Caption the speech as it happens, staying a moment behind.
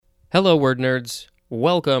Hello, word nerds.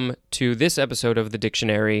 Welcome to this episode of the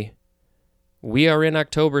dictionary. We are in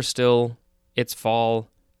October still. It's fall.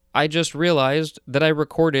 I just realized that I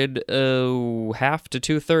recorded half to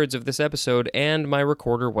two-thirds of this episode and my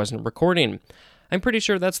recorder wasn't recording. I'm pretty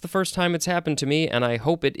sure that's the first time it's happened to me, and I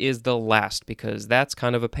hope it is the last because that's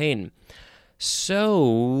kind of a pain. So,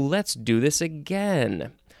 let's do this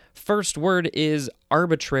again. First word is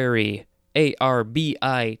arbitrary. A-R-B-I-T-R-A-R-Y.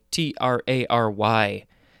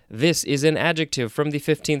 This is an adjective from the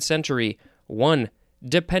 15th century. 1.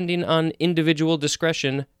 Depending on individual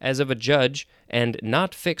discretion as of a judge and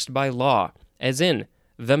not fixed by law, as in,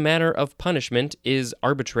 the manner of punishment is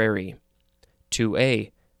arbitrary.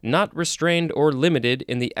 2a. Not restrained or limited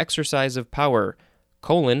in the exercise of power,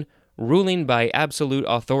 ruling by absolute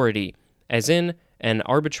authority, as in, an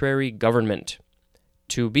arbitrary government.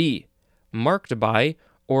 2b. Marked by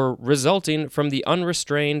or resulting from the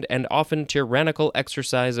unrestrained and often tyrannical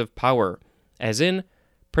exercise of power, as in,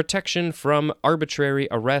 protection from arbitrary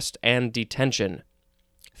arrest and detention.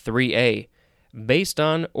 3a. Based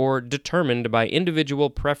on or determined by individual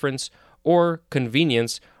preference or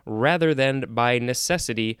convenience rather than by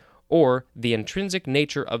necessity or the intrinsic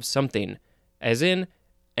nature of something, as in,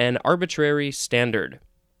 an arbitrary standard.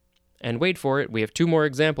 And wait for it, we have two more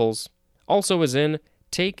examples. Also as in,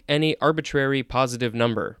 take any arbitrary positive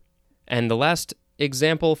number. And the last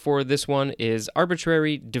example for this one is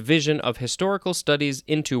arbitrary division of historical studies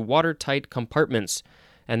into watertight compartments,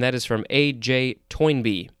 and that is from A.J.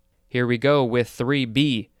 Toynbee. Here we go with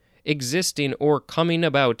 3b. Existing or coming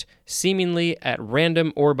about seemingly at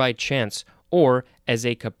random or by chance, or as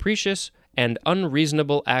a capricious and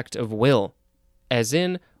unreasonable act of will, as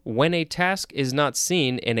in, when a task is not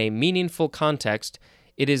seen in a meaningful context,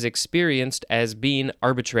 it is experienced as being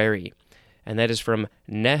arbitrary. And that is from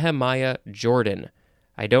Nehemiah Jordan.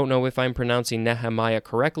 I don't know if I'm pronouncing Nehemiah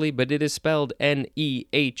correctly, but it is spelled Nehemiah,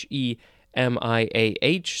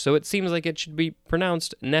 so it seems like it should be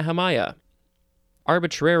pronounced Nehemiah.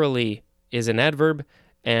 Arbitrarily is an adverb,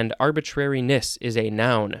 and arbitrariness is a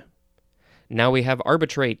noun. Now we have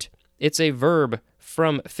arbitrate. It's a verb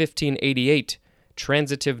from 1588.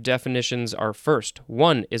 Transitive definitions are first.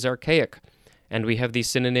 1 is archaic, and we have the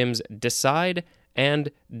synonyms decide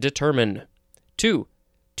and determine. 2,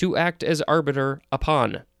 to act as arbiter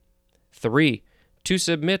upon. 3, to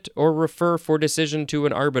submit or refer for decision to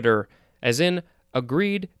an arbiter, as in,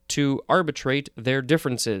 agreed to arbitrate their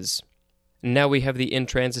differences. Now we have the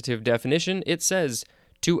intransitive definition. It says,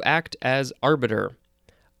 to act as arbiter.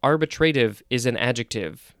 Arbitrative is an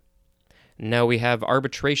adjective. Now we have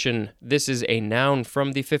arbitration. This is a noun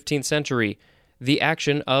from the 15th century. The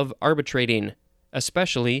action of arbitrating,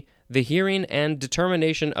 especially the hearing and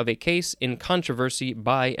determination of a case in controversy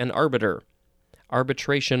by an arbiter.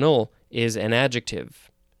 Arbitrational is an adjective.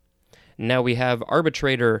 Now we have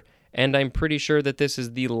arbitrator, and I'm pretty sure that this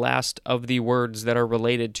is the last of the words that are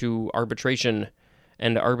related to arbitration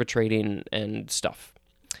and arbitrating and stuff.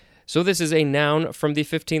 So this is a noun from the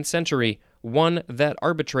 15th century, one that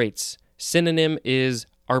arbitrates. Synonym is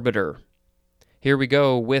arbiter. Here we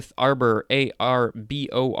go with arbor,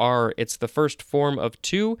 A-R-B-O-R. It's the first form of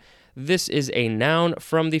two. This is a noun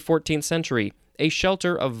from the 14th century, a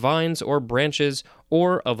shelter of vines or branches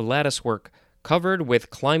or of latticework, covered with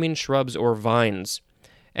climbing shrubs or vines.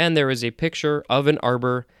 And there is a picture of an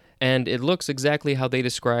arbor, and it looks exactly how they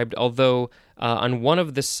described, although on one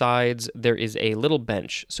of the sides there is a little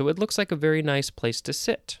bench, so it looks like a very nice place to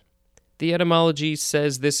sit. The etymology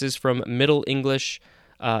says this is from Middle English,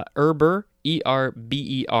 erber,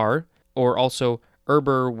 E-R-B-E-R, or also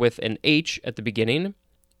erber with an H at the beginning.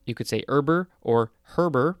 You could say erber or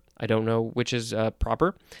herber. I don't know which is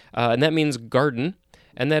proper. And that means garden.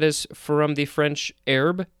 And that is from the French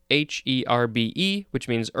herbe, H-E-R-B-E, which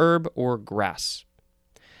means herb or grass.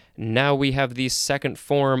 Now we have the second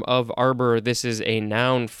form of arbor. This is a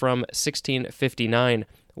noun from 1659.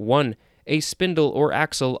 1. A spindle or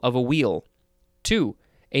axle of a wheel. 2.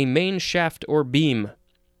 A main shaft or beam.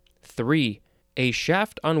 3. A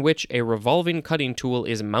shaft on which a revolving cutting tool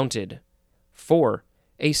is mounted. 4.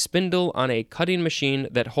 A spindle on a cutting machine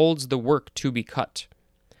that holds the work to be cut.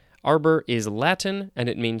 Arbor is Latin, and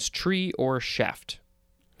it means tree or shaft.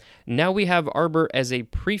 Now we have arbor as a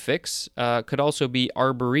prefix, could also be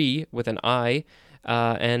arbori with an I,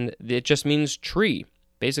 and it just means tree,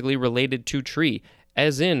 basically related to tree,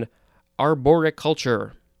 as in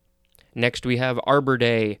arboriculture. Next we have Arbor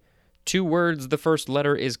Day. 2 words, the first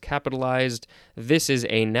letter is capitalized. This is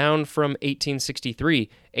a noun from 1863,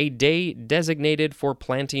 a day designated for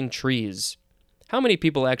planting trees. How many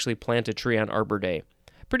people actually plant a tree on Arbor Day?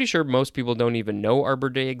 Pretty sure most people don't even know Arbor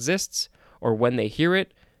Day exists, or when they hear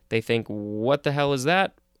it, They think, what the hell is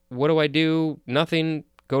that? What do I do? Nothing.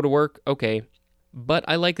 Go to work. Okay. But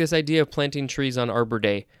I like this idea of planting trees on Arbor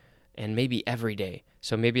Day, and maybe every day.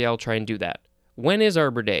 So maybe I'll try and do that. When is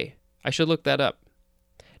Arbor Day? I should look that up.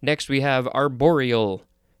 Next we have arboreal,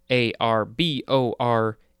 A-R-B-O-R-E-A-L.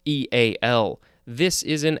 This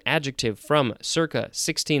is an adjective from circa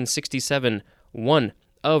 1667. 1.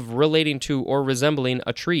 Of relating to or resembling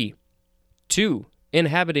a tree. 2.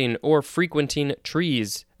 Inhabiting or frequenting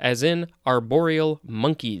trees, as in arboreal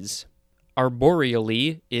monkeys.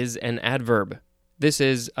 Arboreally is an adverb. This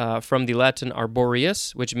is from the Latin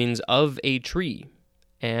arboreus, which means of a tree.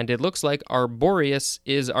 And it looks like arboreus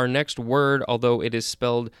is our next word, although it is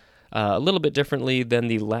spelled a little bit differently than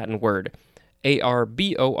the Latin word.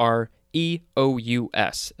 A-R-B-O-R-E-O-U-S.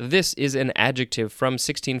 This is an adjective from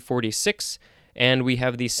 1646, and we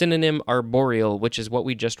have the synonym arboreal, which is what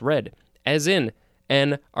we just read, as in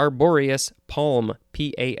an arboreous palm,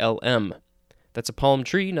 P-A-L-M. That's a palm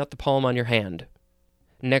tree, not the palm on your hand.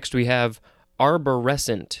 Next we have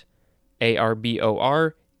arborescent,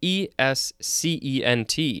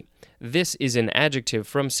 A-R-B-O-R-E-S-C-E-N-T. This is an adjective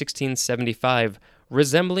from 1675,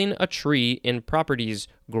 resembling a tree in properties,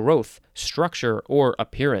 growth, structure, or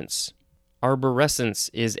appearance. Arborescence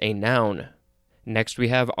is a noun. Next we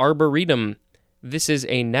have arboretum. This is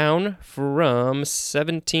a noun from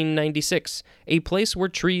 1796, a place where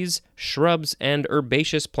trees, shrubs, and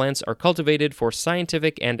herbaceous plants are cultivated for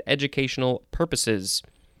scientific and educational purposes.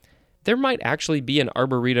 There might actually be an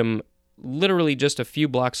arboretum literally just a few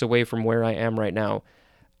blocks away from where I am right now.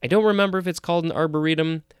 I don't remember if it's called an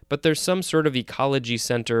arboretum, but there's some sort of ecology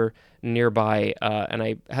center nearby, and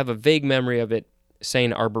I have a vague memory of it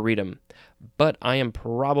saying arboretum, but I am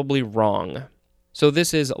probably wrong. So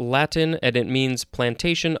this is Latin, and it means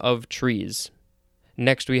plantation of trees.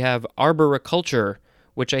 Next we have arboriculture,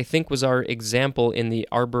 which I think was our example in the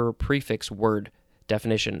arbor prefix word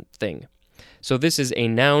definition thing. So this is a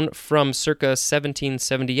noun from circa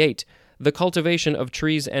 1778, the cultivation of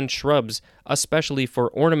trees and shrubs, especially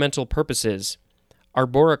for ornamental purposes.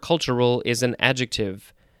 Arboricultural is an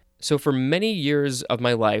adjective. So for many years of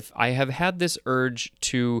my life, I have had this urge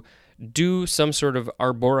to do some sort of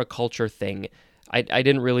arboriculture thing. I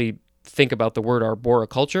didn't really think about the word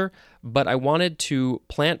arboriculture, but I wanted to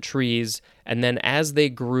plant trees and then as they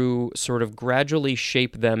grew, sort of gradually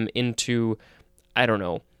shape them into, I don't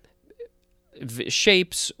know,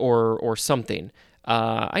 shapes or something.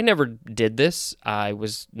 I never did this. I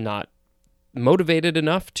was not motivated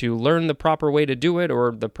enough to learn the proper way to do it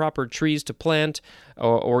or the proper trees to plant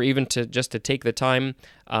or even to just to take the time.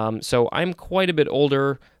 So I'm quite a bit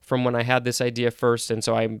older from when I had this idea first, and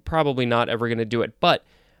so I'm probably not ever going to do it. But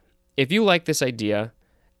if you like this idea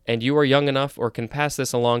and you are young enough or can pass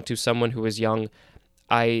this along to someone who is young,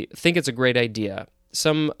 I think it's a great idea.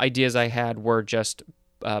 Some ideas I had were just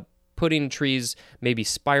putting trees, maybe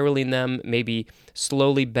spiraling them, maybe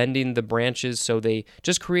slowly bending the branches so they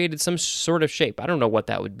just created some sort of shape. I don't know what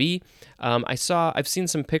that would be. I've seen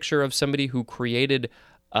some picture of somebody who created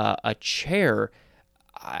a chair.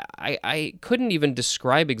 I couldn't even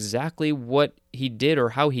describe exactly what he did or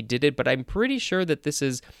how he did it, but I'm pretty sure that this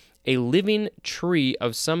is a living tree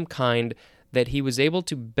of some kind that he was able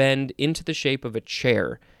to bend into the shape of a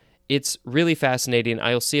chair. It's really fascinating.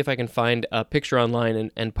 I'll see if I can find a picture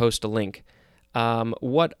online and post a link.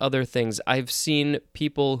 What other things? I've seen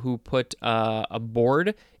people who put a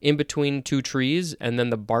board in between two trees, and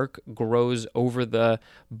then the bark grows over the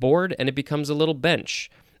board, and it becomes a little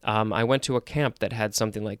bench. I went to a camp that had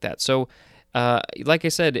something like that. So, like I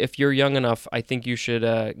said, if you're young enough, I think you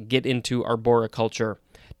should get into arboriculture.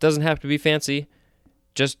 It doesn't have to be fancy.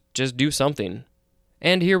 Just do something.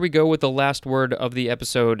 And here we go with the last word of the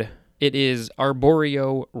episode. It is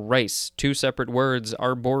arborio rice. Two separate words.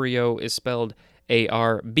 Arborio is spelled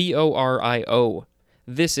A-R-B-O-R-I-O.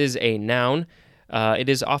 This is a noun. It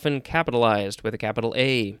is often capitalized with a capital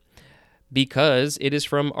A because it is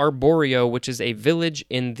from Arborio, which is a village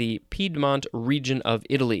in the Piedmont region of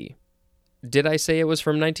Italy. Did I say it was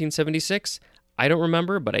from 1976? I don't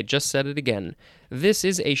remember, but I just said it again. This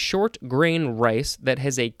is a short grain rice that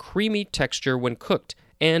has a creamy texture when cooked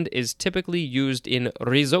and is typically used in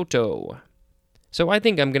risotto. So I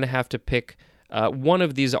think I'm going to have to pick one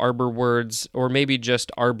of these arbor words, or maybe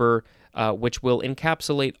just arbor, which will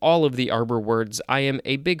encapsulate all of the arbor words. I am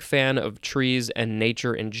a big fan of trees and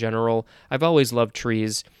nature in general. I've always loved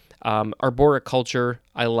trees. Arboriculture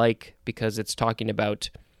I like because it's talking about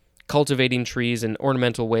cultivating trees in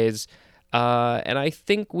ornamental ways. And I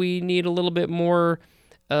think we need a little bit more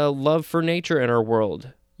love for nature in our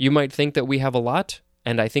world. You might think that we have a lot,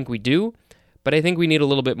 and I think we do, But I think we need a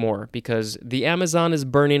little bit more because the Amazon is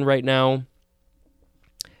burning right now,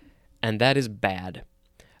 and that is bad.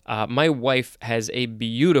 My wife has a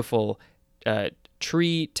beautiful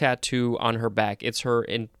tree tattoo on her back. It's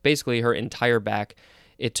basically her entire back.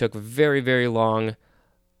 It took very, very long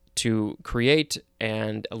to create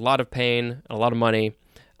and a lot of pain, a lot of money,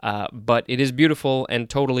 but it is beautiful and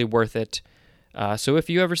totally worth it. So if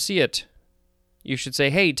you ever see it, you should say,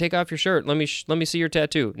 "Hey, take off your shirt. Let me see your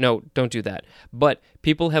tattoo." No, don't do that. But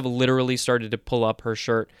people have literally started to pull up her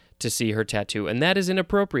shirt to see her tattoo, and that is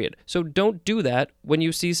inappropriate. So don't do that when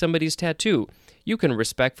you see somebody's tattoo. You can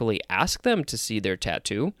respectfully ask them to see their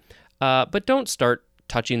tattoo, but don't start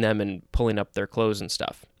touching them and pulling up their clothes and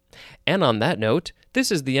stuff. And on that note,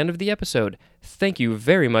 this is the end of the episode. Thank you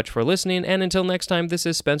very much for listening, and until next time, this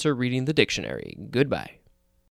is Spencer reading the dictionary. Goodbye.